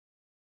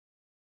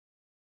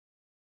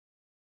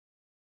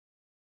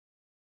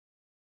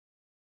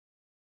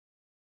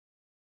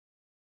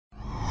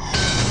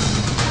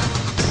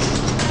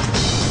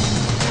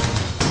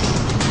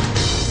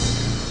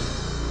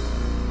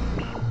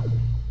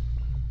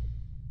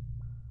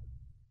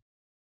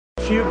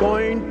you're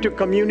going to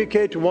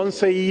communicate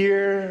once a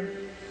year,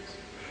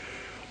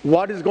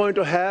 what is going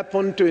to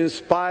happen to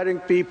inspiring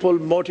people,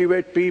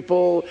 motivate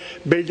people,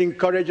 building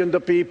courage in the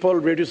people,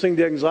 reducing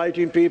the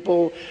anxiety in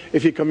people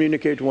if you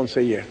communicate once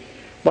a year?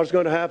 What's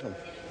going to happen?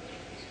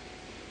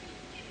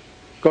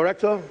 Correct,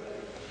 though?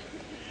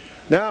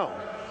 Now,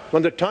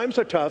 when the times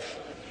are tough,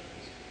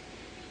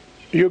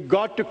 you've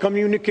got to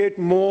communicate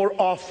more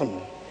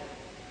often.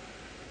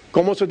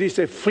 Como se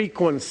dice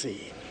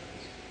frequency?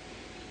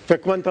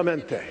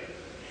 Frecuentemente.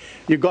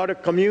 You got to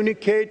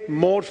communicate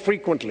more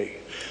frequently.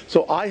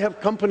 So I have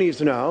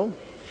companies now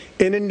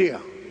in India,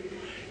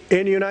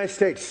 in the United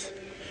States,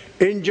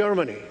 in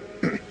Germany,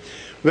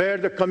 where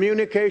the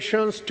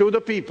communications to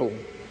the people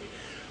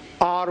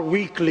are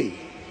weekly,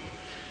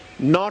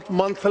 not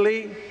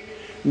monthly,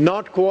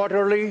 not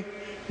quarterly,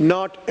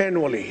 not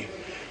annually.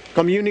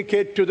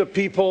 Communicate to the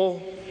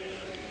people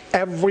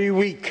every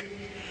week.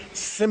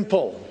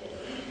 Simple,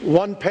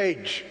 one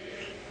page.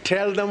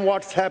 Tell them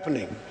what's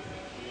happening.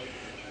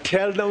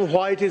 Tell them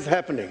why it is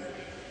happening.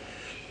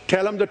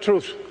 Tell them the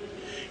truth.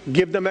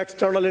 Give them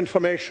external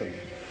information.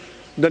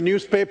 The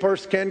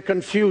newspapers can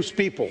confuse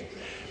people.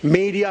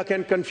 Media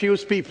can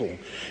confuse people.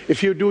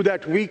 If you do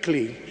that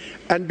weekly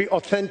and be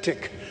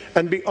authentic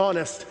and be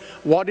honest,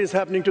 what is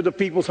happening to the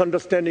people's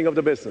understanding of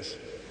the business?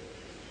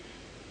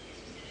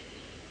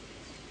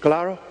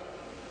 Claro?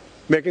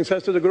 Making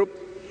sense to the group?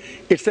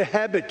 It's a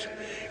habit.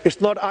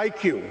 It's not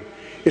IQ.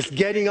 It's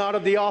getting out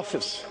of the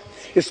office.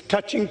 It's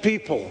touching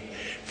people,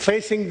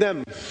 facing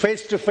them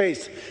face to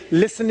face,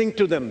 listening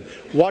to them.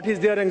 What is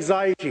their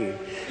anxiety?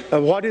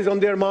 What is on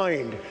their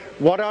mind?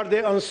 What are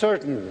they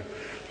uncertain?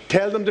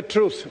 Tell them the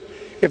truth.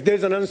 If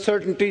there's an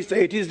uncertainty,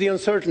 say it is the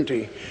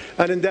uncertainty.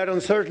 And in that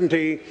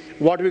uncertainty,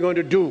 what are we going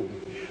to do?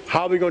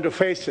 How are we going to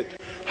face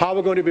it? How are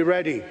we going to be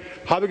ready?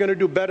 How are we going to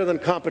do better than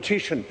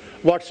competition?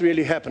 What's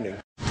really happening?